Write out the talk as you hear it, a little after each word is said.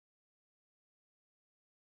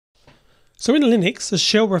So in Linux, a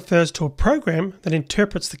shell refers to a program that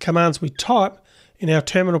interprets the commands we type in our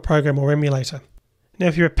terminal program or emulator. Now,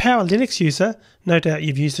 if you're a power Linux user, no doubt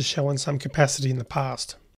you've used a shell in some capacity in the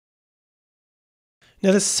past. Now,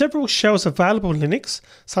 there's several shells available in Linux,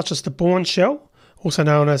 such as the Bourne shell, also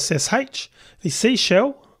known as SSH, the C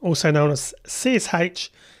shell, also known as CSH,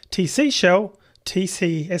 TC shell,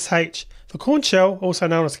 TCSH, the Corn shell, also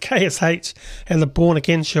known as KSH, and the Bourne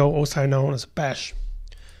Again shell, also known as Bash.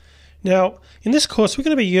 Now, in this course, we're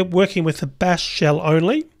going to be working with the Bash shell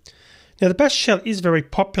only. Now, the Bash shell is very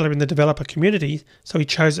popular in the developer community, so we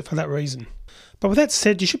chose it for that reason. But with that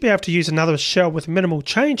said, you should be able to use another shell with minimal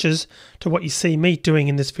changes to what you see me doing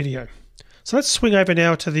in this video. So let's swing over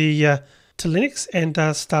now to Linux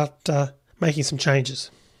and start making some changes.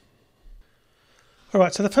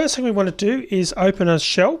 Alright, so the first thing we want to do is open a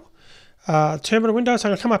shell terminal window. So I'm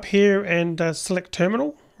going to come up here and select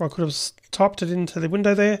terminal. Or I could have typed it into the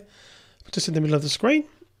window there, just in the middle of the screen.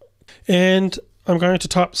 And I'm going to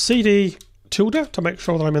type cd tilde to make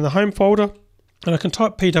sure that I'm in the home folder. And I can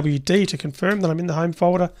type pwd to confirm that I'm in the home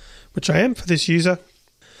folder, which I am for this user.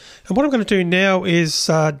 And what I'm going to do now is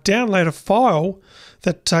download a file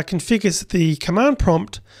that configures the command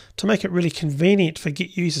prompt to make it really convenient for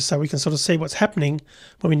Git users so we can sort of see what's happening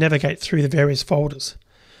when we navigate through the various folders.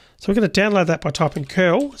 So we're going to download that by typing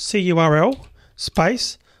curl curl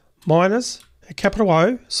space minus a capital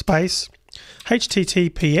O space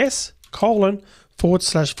https ://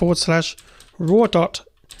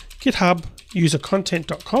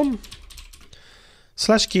 raw.github/usercontent.com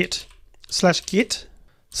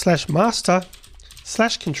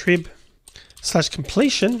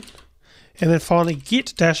 /git/git/master/contrib/completion, and then finally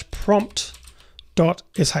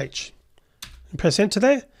git-prompt.sh, and press enter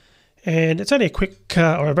there. And it's only a quick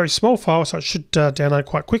or a very small file, so it should download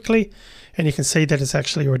quite quickly, and you can see that it's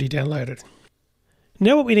actually already downloaded.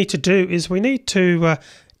 Now what we need to do is we need to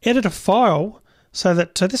edit a file so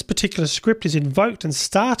that this particular script is invoked and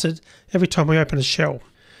started every time we open a shell.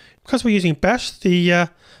 Because we're using bash, the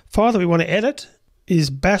file that we want to edit is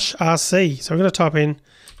bashrc. So we're going to type in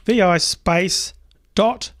vi space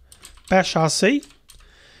dot bashrc,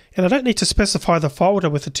 and I don't need to specify the folder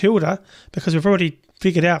with the tilde because we've already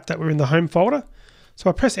figured out that we're in the home folder. So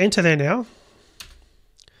I press enter there now.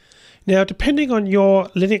 Now, depending on your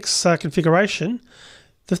Linux configuration,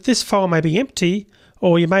 this file may be empty,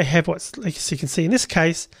 or you may have what's, as you can see in this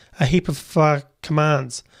case, a heap of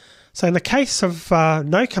commands. So in the case of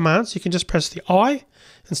no commands, you can just press the I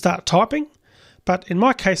and start typing. But in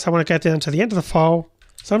my case, I want to go down to the end of the file.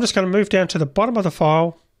 So I'm just going to move down to the bottom of the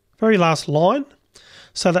file, very last line,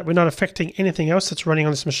 so that we're not affecting anything else that's running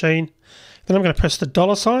on this machine. Then I'm going to press the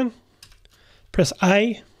 $, press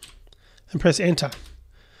A, and press enter.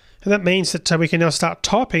 And that means that we can now start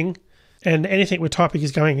typing, and anything we're typing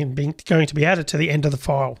is going to be added to the end of the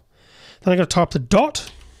file. Then I'm going to type the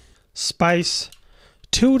dot space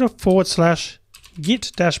tilde /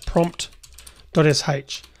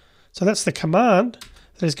 git-prompt.sh. So that's the command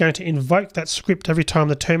that is going to invoke that script every time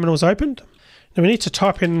the terminal is opened. Now we need to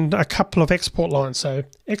type in a couple of export lines. So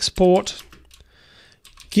export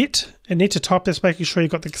git, and need to type this making sure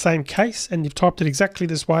you've got the same case and you've typed it exactly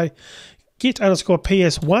this way.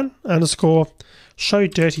 Git_ps1_ show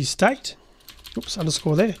dirty state,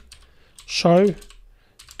 underscore there, show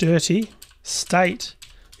dirty state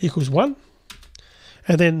equals 1,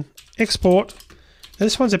 and then export. Now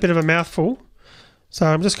this one's a bit of a mouthful, so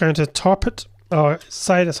I'm just going to type it, or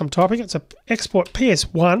say it as I'm typing it. So export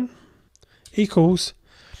ps1 equals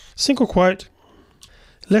single quote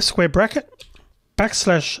left square bracket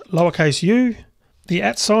 \lowercase u, the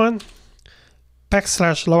 @ sign,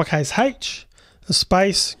 \lowercase h, the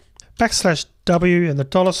space, \w and the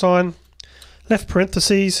 $, left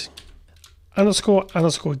parentheses,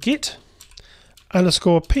 __ git,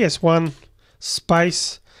 _ps1,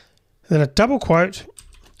 space, and then a double quote,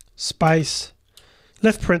 space,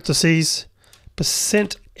 left parentheses,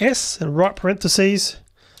 %s and right parentheses,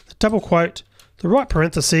 the double quote, the right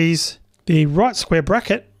parentheses, the right square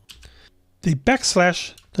bracket, the \,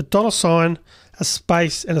 the $, a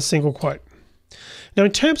space, and a single quote. Now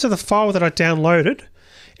in terms of the file that I downloaded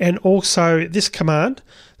and also this command,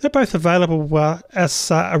 they're both available as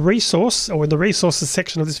a resource or in the resources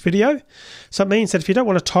section of this video. So it means that if you don't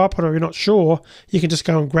want to type it or you're not sure, you can just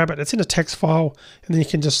go and grab it. It's in a text file, and then you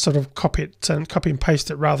can just sort of copy and paste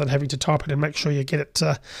it rather than having to type it and make sure you get it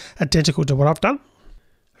identical to what I've done.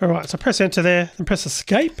 Alright, so press enter there, then press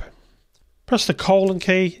escape, press the colon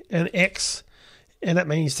key and X, and that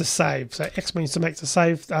means to save. So X means to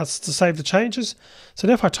save the changes. So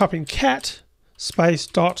now if I type in cat space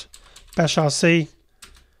dot bashrc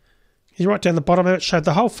Right down the bottom of it showed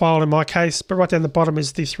the whole file in my case, but right down the bottom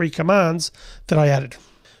is the 3 commands that I added.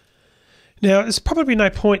 Now, there's probably no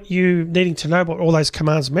point you needing to know what all those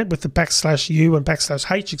commands meant with the \u and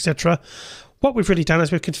 \h, etc. What we've really done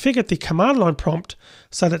is we've configured the command line prompt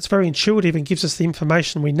so that it's very intuitive and gives us the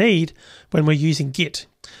information we need when we're using Git.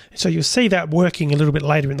 So you'll see that working a little bit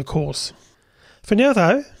later in the course. For now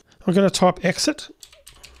though, I'm going to type exit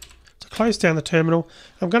to close down the terminal.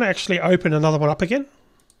 I'm going to actually open another one up again.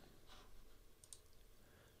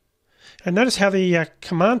 And notice how the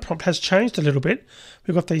command prompt has changed a little bit.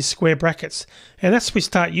 We've got these square brackets. And as we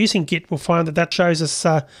start using Git, we'll find that that shows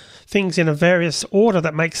us things in a various order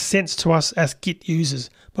that makes sense to us as Git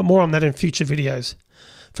users. But more on that in future videos.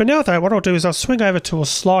 For now though, what I'll do is I'll swing over to a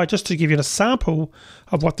slide just to give you a sample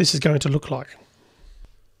of what this is going to look like.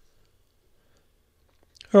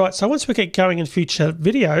 Alright, so once we get going in future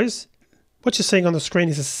videos, what you're seeing on the screen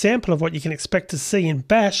is a sample of what you can expect to see in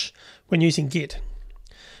Bash when using Git.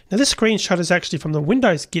 Now this screenshot is actually from the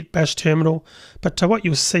Windows Git Bash terminal, but what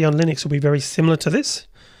you'll see on Linux will be very similar to this.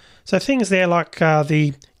 So things there like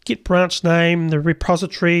the Git branch name, the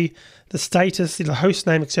repository, the status, the host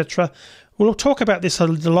name, etc. We'll talk about this in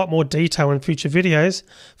a lot more detail in future videos.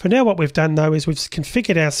 For now what we've done though is we've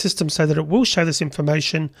configured our system so that it will show this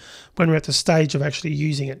information when we're at the stage of actually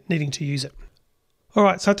using it, needing to use it.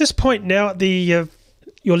 Alright, so at this point now your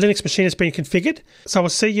Linux machine has been configured, so I'll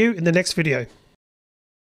see you in the next video.